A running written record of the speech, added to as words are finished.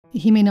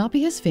He may not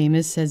be as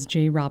famous as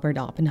J. Robert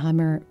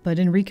Oppenheimer, but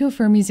Enrico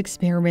Fermi's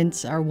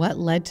experiments are what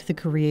led to the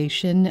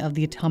creation of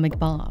the atomic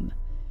bomb.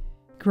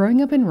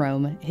 Growing up in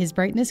Rome, his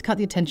brightness caught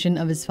the attention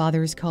of his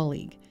father's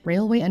colleague,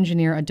 railway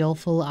engineer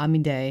Adolfo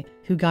Alamy,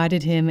 who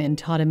guided him and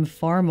taught him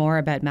far more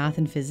about math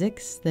and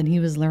physics than he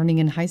was learning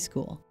in high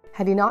school.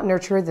 Had he not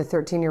nurtured the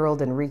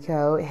 13-year-old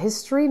Enrico,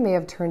 history may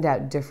have turned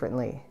out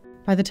differently.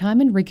 By the time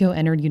Enrico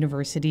entered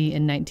university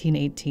in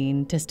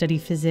 1918 to study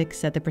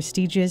physics at the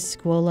prestigious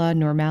Scuola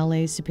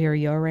Normale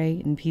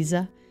Superiore in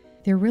Pisa,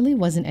 there really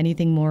wasn't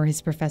anything more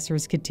his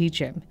professors could teach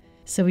him,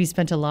 so he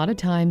spent a lot of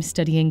time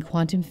studying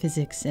quantum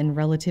physics and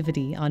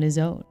relativity on his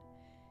own.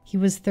 He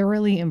was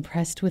thoroughly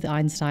impressed with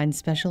Einstein's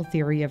special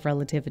theory of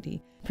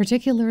relativity,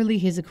 particularly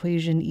his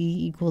equation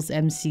E =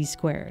 mc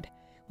squared,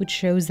 which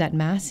shows that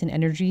mass and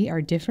energy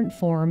are different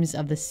forms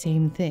of the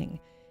same thing,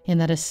 and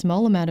that a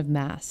small amount of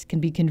mass can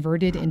be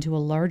converted into a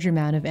large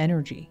amount of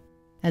energy.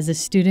 As a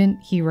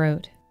student, he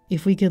wrote,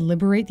 "If we could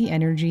liberate the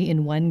energy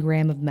in 1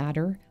 gram of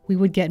matter, we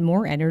would get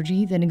more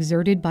energy than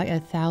exerted by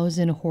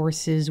 1,000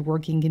 horses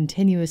working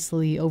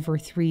continuously over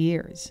 3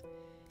 years.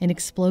 An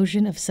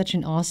explosion of such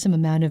an awesome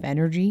amount of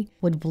energy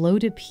would blow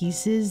to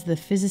pieces the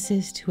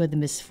physicist who had the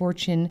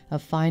misfortune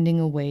of finding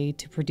a way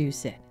to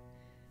produce it."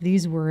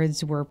 These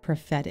words were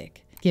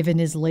prophetic, given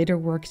his later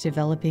work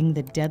developing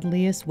the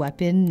deadliest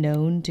weapon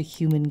known to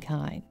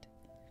humankind.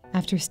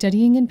 After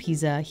studying in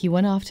Pisa, he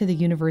went off to the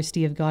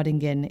University of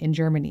Göttingen in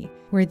Germany,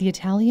 where the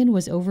Italian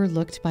was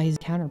overlooked by his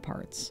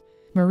counterparts.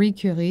 Marie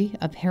Curie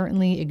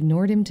apparently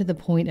ignored him to the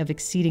point of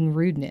exceeding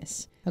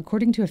rudeness,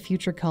 according to a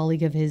future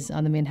colleague of his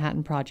on the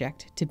Manhattan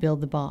Project to build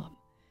the bomb.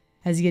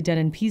 As he had done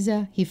in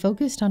Pisa, he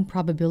focused on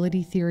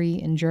probability theory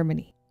in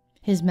Germany.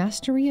 His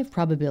mastery of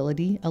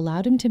probability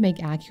allowed him to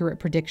make accurate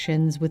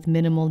predictions with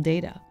minimal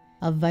data,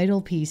 a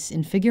vital piece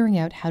in figuring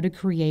out how to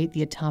create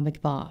the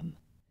atomic bomb.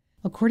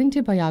 According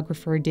to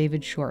biographer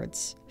David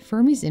Schwartz,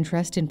 Fermi's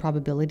interest in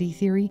probability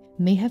theory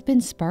may have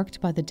been sparked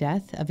by the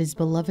death of his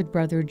beloved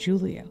brother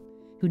Giulio,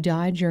 who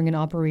died during an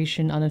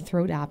operation on a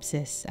throat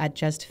abscess at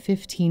just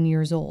 15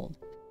 years old.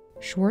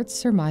 Schwartz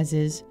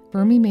surmises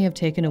Fermi may have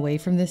taken away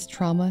from this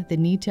trauma the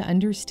need to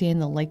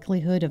understand the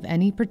likelihood of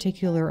any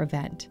particular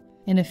event,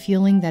 and a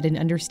feeling that in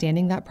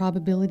understanding that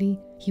probability,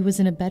 he was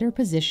in a better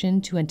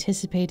position to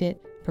anticipate it,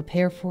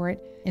 prepare for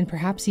it, and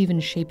perhaps even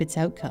shape its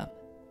outcome.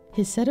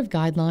 His set of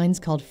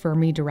guidelines, called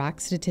Fermi-Dirac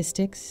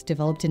statistics,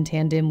 developed in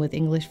tandem with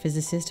English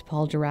physicist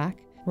Paul Dirac,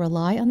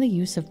 rely on the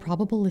use of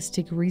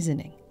probabilistic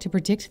reasoning to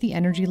predict the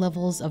energy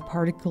levels of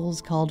particles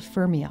called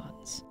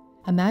fermions.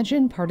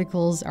 Imagine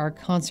particles are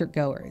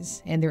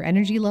concert-goers, and their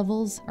energy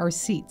levels are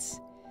seats.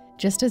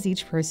 Just as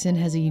each person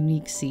has a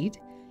unique seat,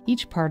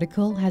 each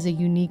particle has a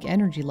unique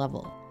energy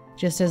level.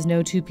 Just as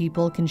no 2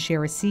 people can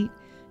share a seat,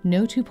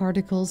 no 2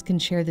 particles can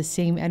share the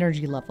same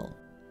energy level.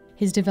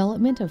 His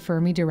development of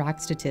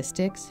Fermi-Dirac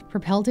statistics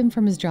propelled him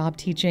from his job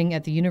teaching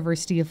at the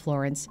University of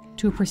Florence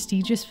to a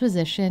prestigious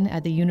position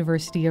at the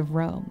University of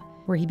Rome,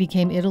 where he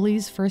became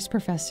Italy's first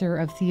professor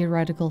of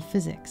theoretical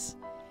physics.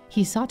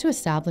 He sought to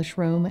establish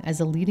Rome as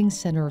a leading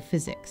center of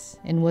physics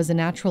and was a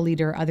natural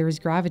leader others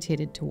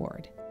gravitated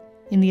toward.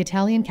 In the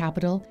Italian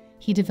capital,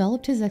 he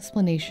developed his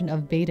explanation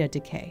of beta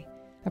decay,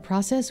 a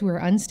process where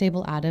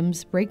unstable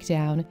atoms break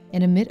down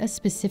and emit a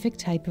specific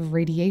type of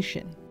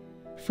radiation.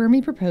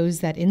 Fermi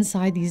proposed that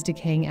inside these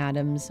decaying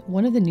atoms,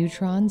 one of the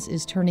neutrons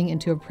is turning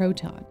into a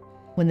proton.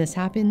 When this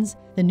happens,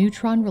 the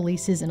neutron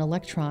releases an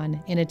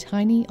electron in a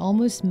tiny,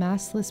 almost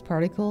massless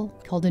particle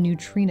called a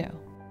neutrino.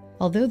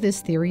 Although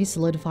this theory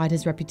solidified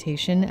his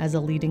reputation as a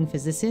leading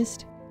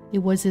physicist, it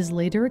was his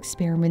later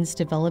experiments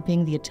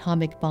developing the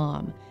atomic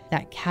bomb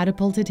that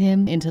catapulted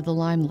him into the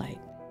limelight.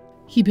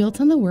 He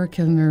built on the work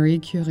of Marie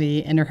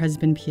Curie and her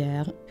husband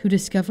Pierre, who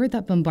discovered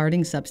that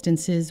bombarding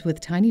substances with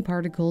tiny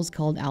particles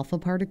called alpha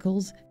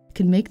particles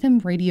could make them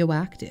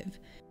radioactive.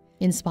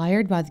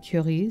 Inspired by the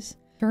Curies,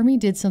 Fermi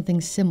did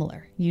something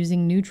similar,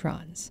 using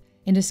neutrons,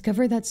 and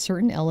discovered that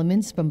certain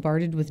elements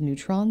bombarded with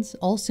neutrons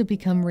also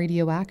become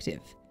radioactive.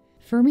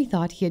 Fermi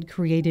thought he had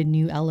created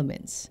new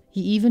elements.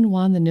 He even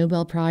won the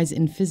Nobel Prize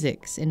in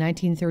Physics in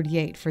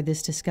 1938 for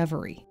this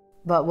discovery.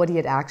 But what he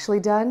had actually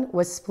done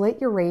was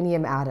split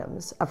uranium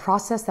atoms, a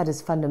process that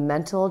is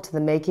fundamental to the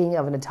making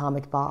of an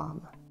atomic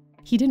bomb.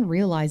 He didn't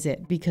realize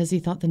it because he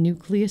thought the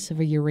nucleus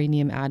of a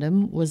uranium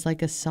atom was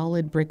like a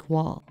solid brick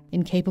wall,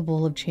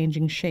 incapable of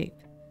changing shape.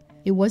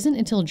 It wasn't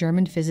until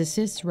German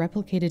physicists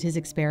replicated his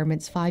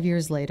experiments 5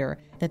 years later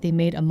that they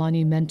made a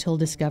monumental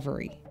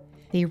discovery.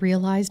 They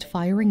realized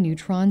firing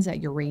neutrons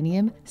at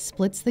uranium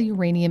splits the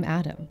uranium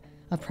atom,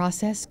 a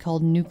process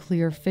called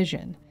nuclear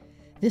fission.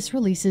 This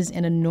releases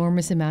an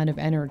enormous amount of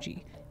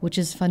energy, which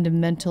is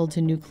fundamental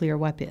to nuclear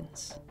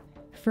weapons.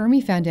 Fermi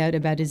found out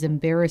about his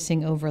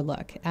embarrassing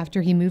overlook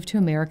after he moved to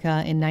America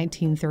in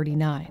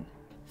 1939.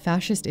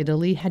 Fascist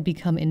Italy had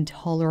become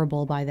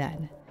intolerable by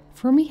then.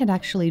 Fermi had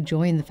actually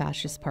joined the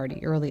Fascist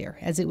Party earlier,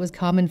 as it was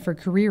common for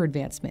career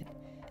advancement.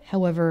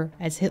 However,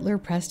 as Hitler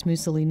pressed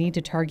Mussolini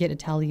to target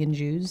Italian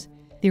Jews,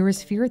 there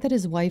was fear that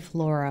his wife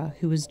Laura,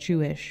 who was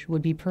Jewish,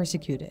 would be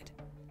persecuted.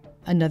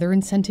 Another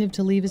incentive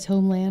to leave his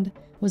homeland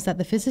was that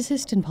the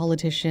physicist and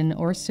politician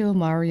Orso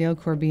Mario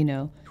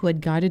Corbino, who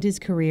had guided his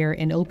career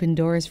and opened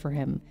doors for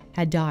him,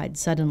 had died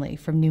suddenly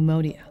from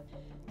pneumonia.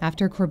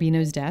 After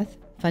Corbino's death,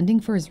 funding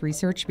for his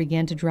research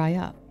began to dry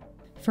up.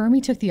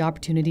 Fermi took the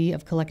opportunity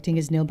of collecting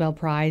his Nobel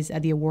Prize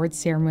at the awards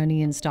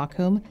ceremony in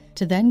Stockholm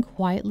to then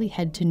quietly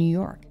head to New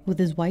York with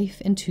his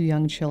wife and 2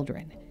 young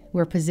children,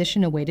 where a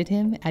position awaited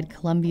him at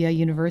Columbia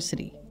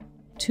University.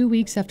 2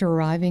 weeks after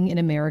arriving in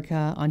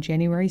America on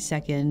January 2,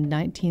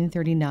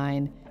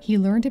 1939, he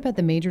learned about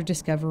the major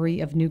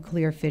discovery of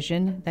nuclear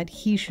fission that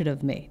he should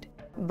have made.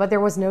 But there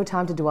was no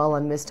time to dwell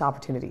on missed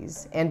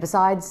opportunities, and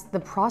besides,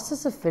 the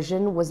process of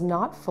fission was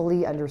not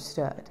fully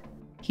understood.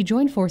 He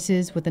joined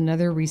forces with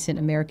another recent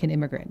American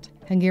immigrant,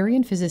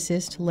 Hungarian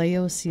physicist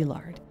Leo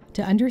Szilard,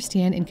 to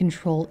understand and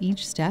control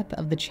each step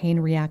of the chain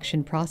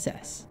reaction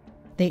process.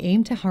 They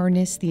aimed to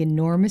harness the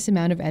enormous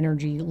amount of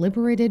energy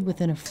liberated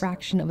within a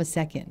fraction of a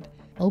second,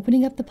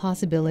 opening up the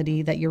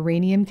possibility that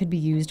uranium could be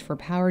used for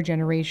power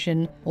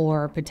generation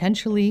or,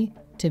 potentially,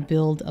 to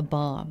build a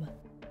bomb.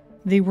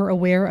 They were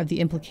aware of the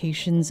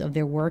implications of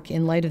their work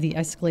in light of the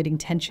escalating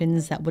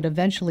tensions that would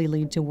eventually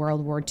lead to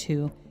World War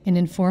II and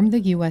informed the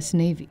U.S.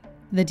 Navy.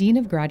 The Dean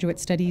of Graduate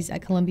Studies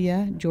at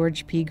Columbia,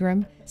 George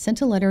Pegram,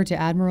 sent a letter to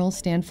Admiral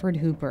Stanford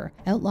Hooper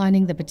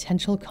outlining the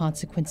potential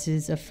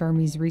consequences of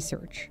Fermi's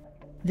research.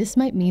 This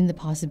might mean the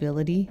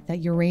possibility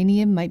that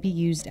uranium might be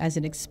used as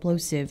an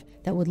explosive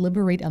that would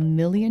liberate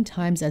 1,000,000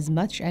 times as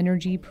much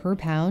energy per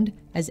pound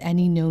as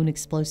any known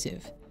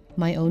explosive.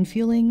 My own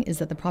feeling is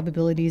that the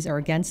probabilities are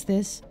against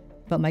this,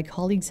 but my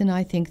colleagues and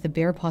I think the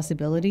bare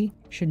possibility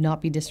should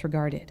not be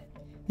disregarded.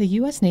 The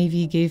U.S.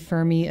 Navy gave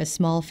Fermi a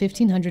small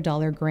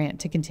 $1,500 grant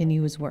to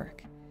continue his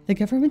work. The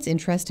government's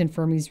interest in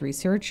Fermi's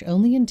research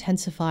only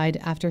intensified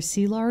after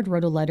Szilard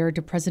wrote a letter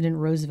to President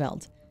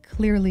Roosevelt,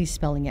 clearly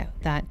spelling out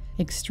that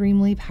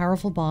extremely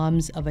powerful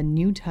bombs of a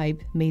new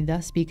type may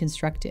thus be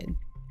constructed.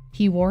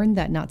 He warned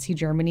that Nazi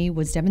Germany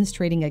was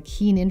demonstrating a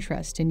keen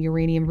interest in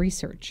uranium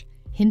research,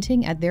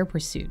 hinting at their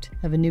pursuit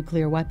of a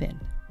nuclear weapon.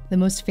 The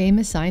most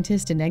famous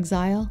scientist in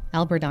exile,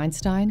 Albert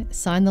Einstein,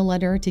 signed the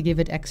letter to give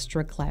it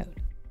extra clout.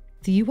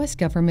 The U.S.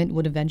 government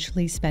would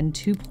eventually spend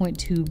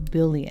 $2.2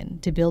 billion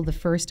to build the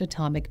first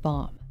atomic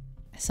bomb.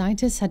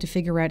 Scientists had to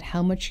figure out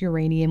how much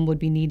uranium would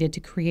be needed to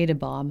create a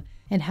bomb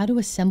and how to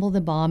assemble the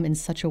bomb in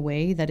such a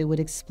way that it would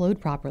explode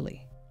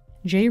properly.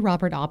 J.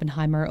 Robert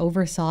Oppenheimer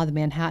oversaw the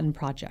Manhattan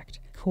Project,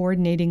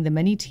 coordinating the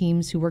many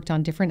teams who worked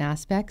on different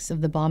aspects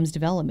of the bomb's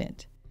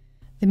development.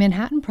 The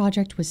Manhattan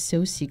Project was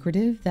so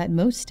secretive that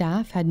most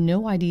staff had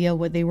no idea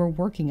what they were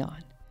working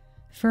on.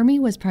 Fermi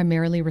was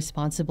primarily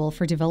responsible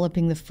for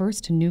developing the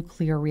first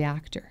nuclear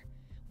reactor,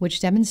 which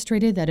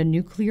demonstrated that a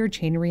nuclear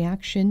chain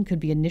reaction could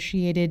be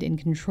initiated and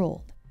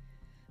controlled.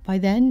 By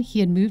then, he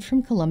had moved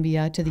from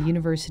Columbia to the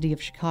University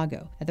of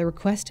Chicago at the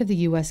request of the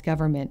U.S.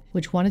 government,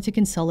 which wanted to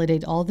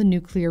consolidate all the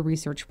nuclear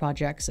research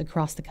projects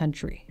across the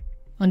country.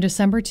 On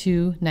December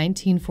 2,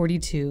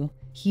 1942,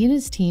 he and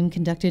his team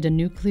conducted a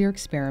nuclear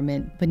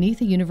experiment beneath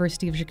the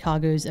University of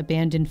Chicago's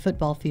abandoned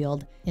football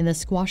field in the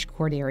squash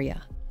court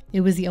area.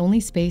 It was the only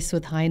space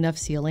with high enough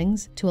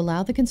ceilings to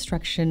allow the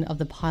construction of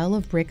the pile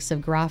of bricks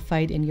of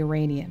graphite and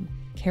uranium,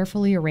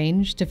 carefully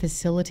arranged to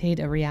facilitate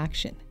a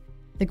reaction.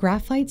 The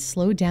graphite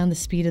slowed down the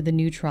speed of the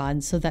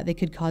neutrons so that they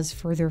could cause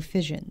further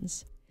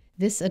fissions.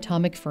 This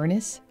atomic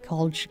furnace,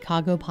 called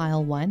Chicago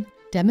Pile 1,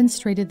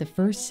 demonstrated the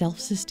first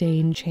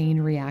self-sustained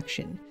chain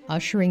reaction,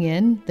 ushering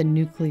in the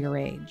nuclear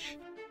age.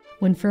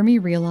 When Fermi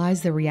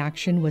realized the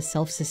reaction was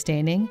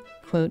self-sustaining,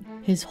 quote,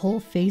 his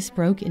whole face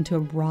broke into a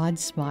broad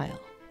smile,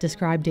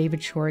 described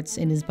David Schwartz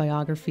in his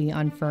biography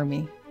on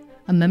Fermi.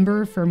 A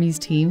member of Fermi's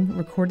team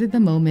recorded the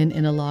moment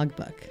in a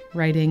logbook,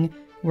 writing,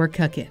 "We're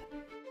cookin'."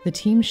 The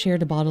team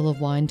shared a bottle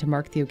of wine to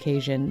mark the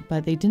occasion,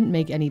 but they didn't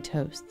make any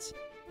toasts.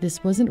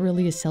 This wasn't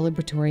really a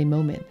celebratory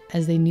moment,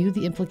 as they knew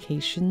the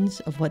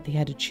implications of what they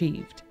had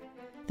achieved.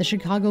 The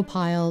Chicago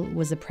Pile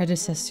was a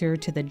predecessor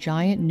to the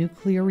giant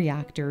nuclear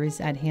reactors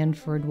at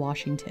Hanford,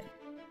 Washington.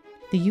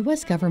 The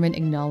U.S. government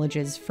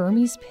acknowledges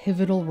Fermi's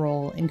pivotal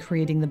role in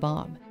creating the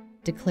bomb,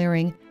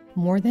 declaring,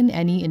 more than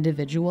any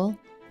individual,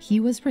 he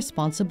was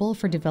responsible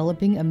for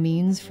developing a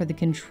means for the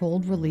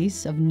controlled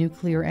release of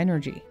nuclear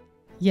energy.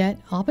 Yet,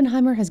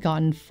 Oppenheimer has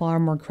gotten far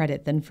more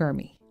credit than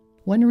Fermi.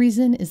 One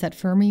reason is that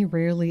Fermi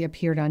rarely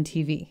appeared on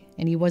TV,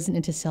 and he wasn't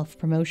into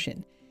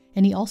self-promotion,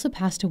 and he also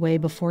passed away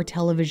before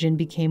television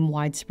became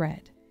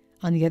widespread.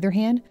 On the other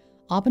hand,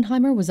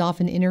 Oppenheimer was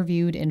often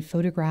interviewed and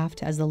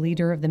photographed as the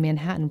leader of the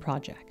Manhattan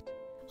Project.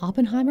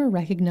 Oppenheimer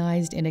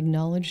recognized and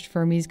acknowledged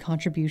Fermi's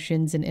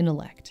contributions and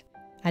intellect.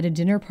 At a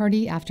dinner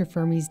party after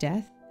Fermi's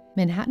death,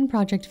 Manhattan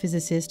Project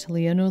physicist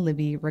Leona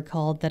Libby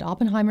recalled that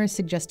Oppenheimer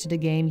suggested a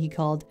game he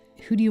called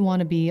 "Who Do You Want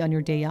to Be on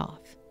Your Day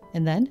Off?"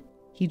 And then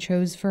he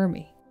chose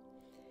Fermi.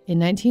 In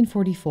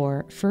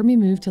 1944, Fermi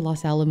moved to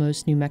Los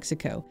Alamos, New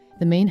Mexico,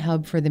 the main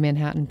hub for the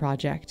Manhattan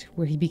Project,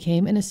 where he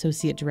became an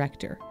associate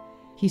director.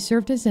 He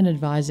served as an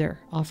advisor,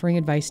 offering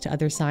advice to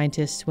other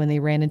scientists when they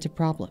ran into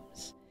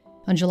problems.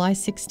 On July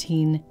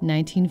 16,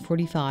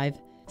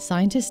 1945,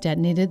 scientists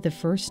detonated the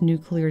first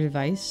nuclear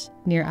device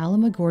near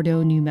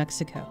Alamogordo, New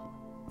Mexico.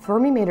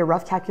 Fermi made a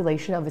rough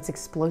calculation of its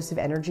explosive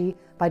energy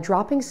by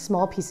dropping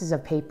small pieces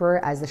of paper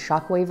as the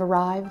shockwave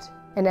arrived,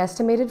 and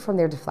estimated from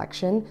their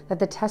deflection that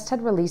the test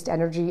had released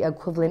energy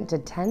equivalent to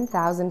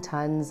 10,000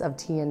 tons of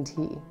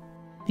TNT.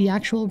 The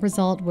actual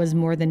result was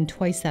more than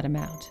twice that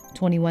amount,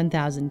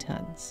 21,000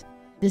 tons.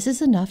 This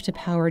is enough to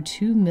power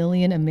 2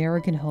 million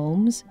American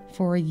homes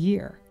for a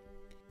year.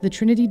 The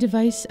Trinity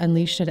device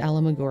unleashed at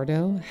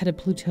Alamogordo had a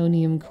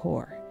plutonium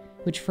core,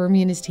 which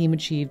Fermi and his team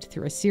achieved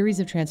through a series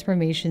of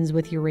transformations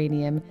with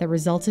uranium that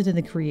resulted in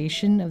the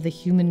creation of the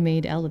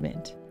human-made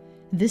element.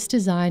 This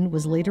design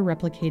was later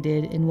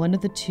replicated in one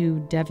of the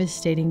 2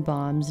 devastating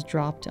bombs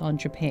dropped on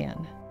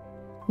Japan.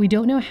 We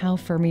don't know how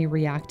Fermi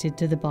reacted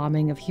to the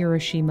bombing of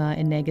Hiroshima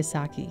and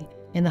Nagasaki,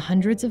 and the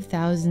hundreds of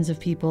thousands of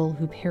people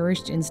who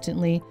perished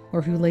instantly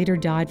or who later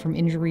died from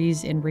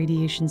injuries and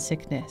radiation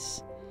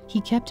sickness. He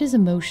kept his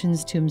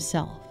emotions to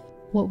himself.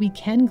 What we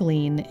can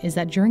glean is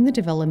that during the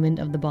development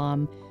of the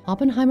bomb,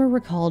 Oppenheimer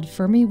recalled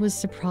Fermi was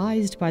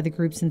surprised by the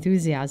group's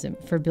enthusiasm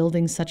for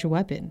building such a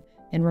weapon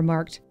and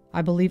remarked,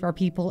 "I believe our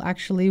people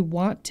actually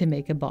want to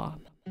make a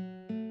bomb."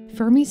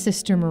 Fermi's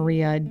sister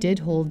Maria did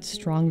hold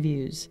strong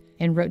views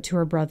and wrote to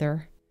her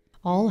brother,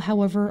 "All,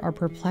 however, are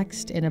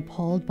perplexed and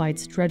appalled by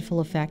its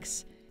dreadful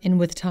effects, and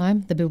with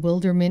time the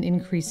bewilderment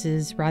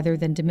increases rather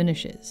than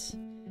diminishes.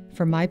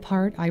 For my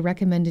part, I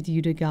recommended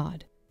you to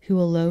God, who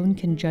alone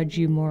can judge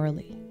you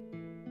morally."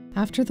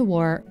 After the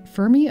war,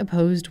 Fermi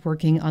opposed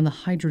working on the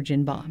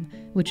hydrogen bomb,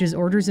 which is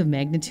orders of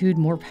magnitude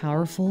more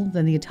powerful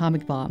than the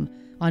atomic bomb,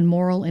 on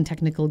moral and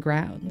technical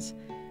grounds,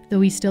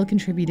 though he still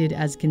contributed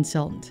as a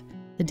consultant.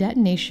 The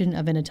detonation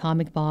of an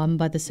atomic bomb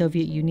by the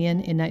Soviet Union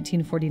in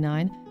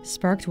 1949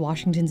 sparked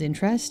Washington's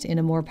interest in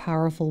a more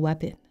powerful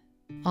weapon.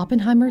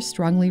 Oppenheimer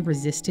strongly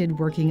resisted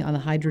working on the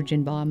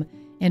hydrogen bomb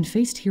and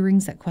faced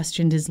hearings that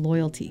questioned his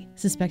loyalty,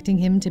 suspecting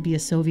him to be a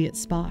Soviet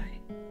spy.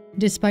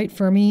 Despite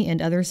Fermi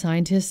and other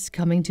scientists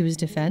coming to his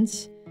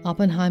defense,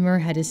 Oppenheimer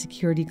had his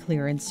security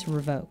clearance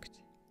revoked.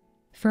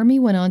 Fermi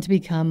went on to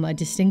become a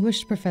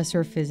distinguished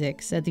professor of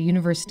physics at the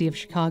University of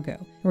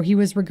Chicago, where he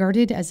was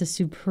regarded as a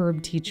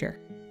superb teacher.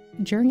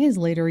 During his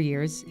later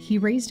years, he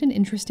raised an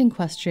interesting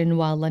question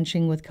while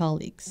lunching with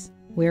colleagues.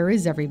 Where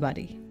is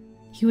everybody?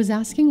 He was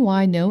asking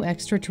why no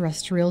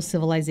extraterrestrial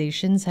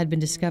civilizations had been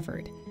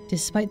discovered,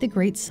 despite the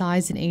great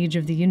size and age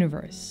of the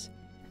universe.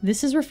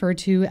 This is referred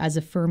to as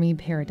a Fermi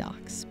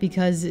paradox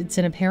because it's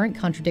an apparent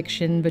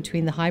contradiction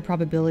between the high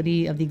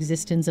probability of the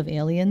existence of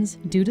aliens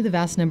due to the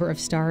vast number of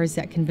stars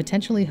that can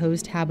potentially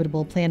host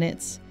habitable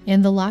planets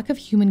and the lack of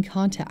human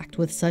contact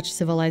with such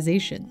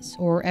civilizations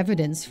or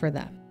evidence for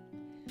them.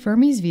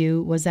 Fermi's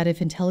view was that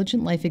if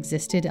intelligent life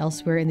existed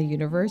elsewhere in the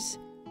universe,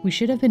 we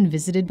should have been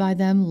visited by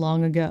them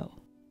long ago.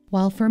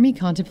 While Fermi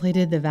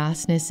contemplated the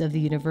vastness of the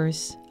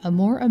universe, a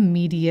more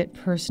immediate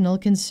personal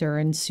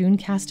concern soon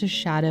cast a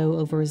shadow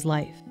over his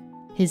life.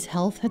 His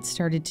health had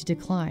started to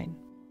decline.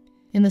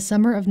 In the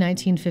summer of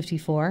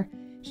 1954,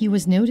 he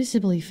was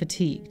noticeably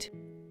fatigued.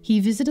 He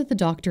visited the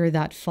doctor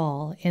that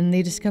fall, and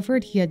they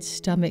discovered he had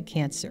stomach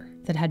cancer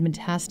that had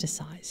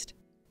metastasized.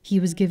 He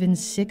was given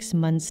 6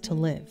 months to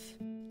live.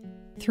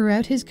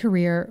 Throughout his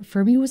career,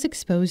 Fermi was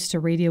exposed to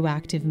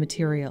radioactive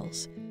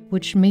materials,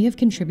 which may have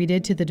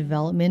contributed to the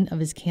development of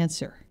his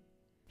cancer.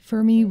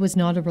 Fermi was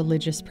not a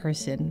religious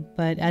person,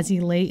 but as he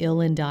lay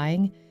ill and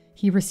dying,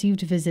 he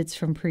received visits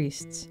from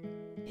priests.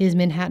 His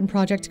Manhattan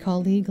Project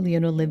colleague,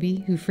 Leona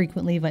Libby, who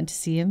frequently went to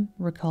see him,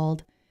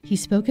 recalled, "He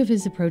spoke of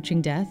his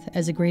approaching death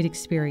as a great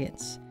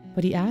experience,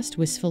 but he asked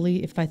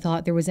wistfully if I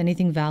thought there was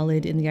anything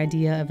valid in the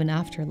idea of an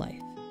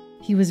afterlife.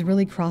 He was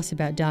really cross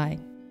about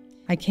dying.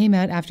 I came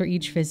out after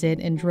each visit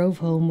and drove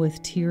home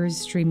with tears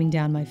streaming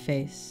down my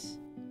face."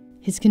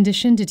 His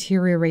condition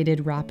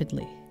deteriorated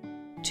rapidly.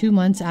 2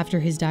 months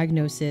after his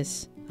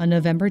diagnosis, on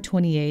November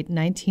 28,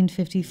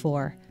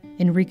 1954,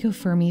 Enrico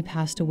Fermi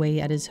passed away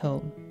at his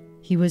home.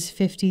 He was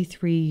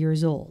 53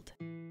 years old.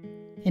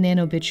 In an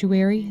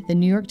obituary, the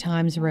New York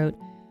Times wrote,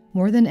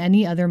 "More than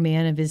any other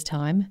man of his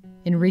time,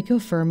 Enrico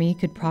Fermi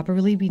could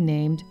properly be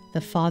named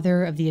the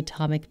father of the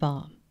atomic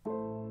bomb."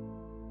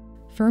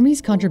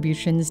 Fermi's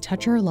contributions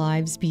touch our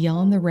lives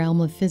beyond the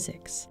realm of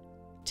physics.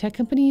 Tech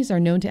companies are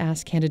known to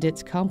ask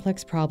candidates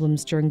complex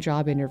problems during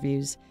job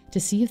interviews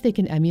to see if they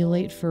can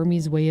emulate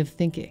Fermi's way of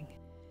thinking.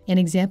 An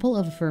example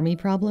of a Fermi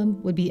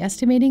problem would be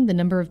estimating the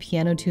number of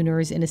piano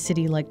tuners in a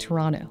city like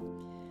Toronto.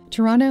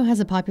 Toronto has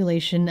a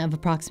population of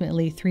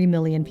approximately 3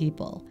 million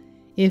people.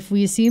 If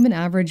we assume an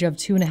average of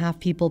 2.5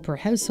 people per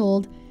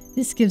household,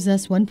 this gives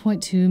us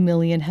 1.2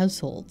 million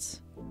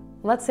households.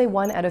 Let's say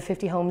 1 out of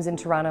 50 homes in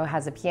Toronto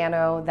has a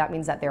piano. That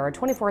means that there are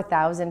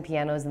 24,000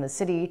 pianos in the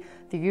city.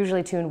 They're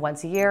usually tuned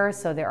once a year,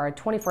 so there are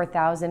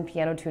 24,000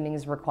 piano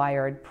tunings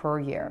required per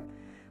year.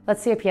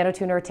 Let's say a piano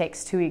tuner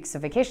takes 2 weeks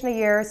of vacation a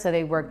year, so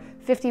they work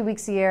 50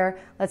 weeks a year.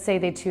 Let's say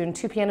they tune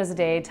 2 pianos a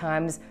day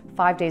times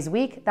 5 days a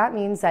week. That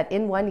means that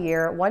in 1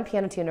 year, one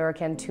piano tuner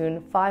can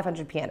tune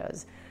 500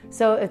 pianos.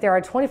 So if there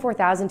are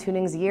 24,000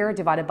 tunings a year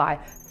divided by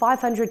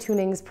 500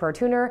 tunings per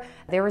tuner,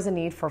 there is a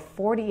need for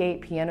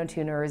 48 piano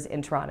tuners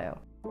in Toronto.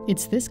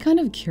 It's this kind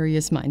of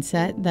curious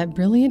mindset that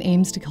Brilliant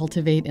aims to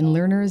cultivate in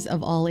learners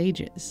of all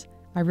ages.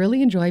 I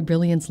really enjoy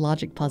Brilliant's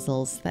logic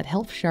puzzles that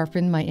help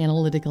sharpen my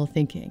analytical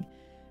thinking.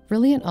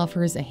 Brilliant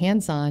offers a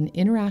hands-on,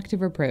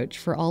 interactive approach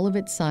for all of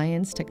its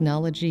science,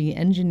 technology,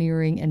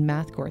 engineering, and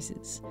math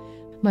courses.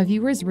 My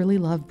viewers really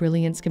love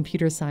Brilliant's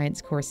computer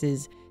science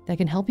courses that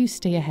can help you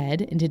stay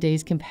ahead in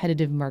today's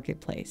competitive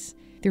marketplace.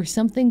 There's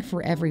something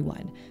for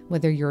everyone,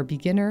 whether you're a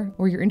beginner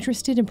or you're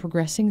interested in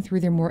progressing through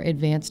their more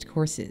advanced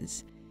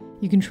courses.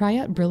 You can try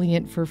out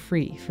Brilliant for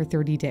free for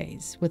 30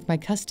 days with my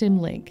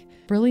custom link,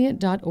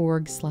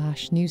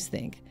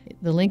 brilliant.org/newsthink.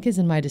 The link is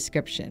in my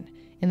description.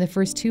 And the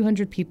first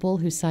 200 people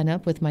who sign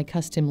up with my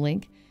custom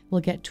link will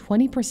get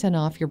 20%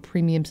 off your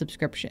premium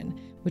subscription,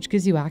 which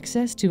gives you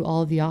access to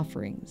all of the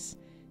offerings.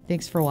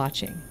 Thanks for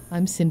watching.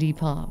 I'm Cindy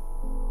Pom.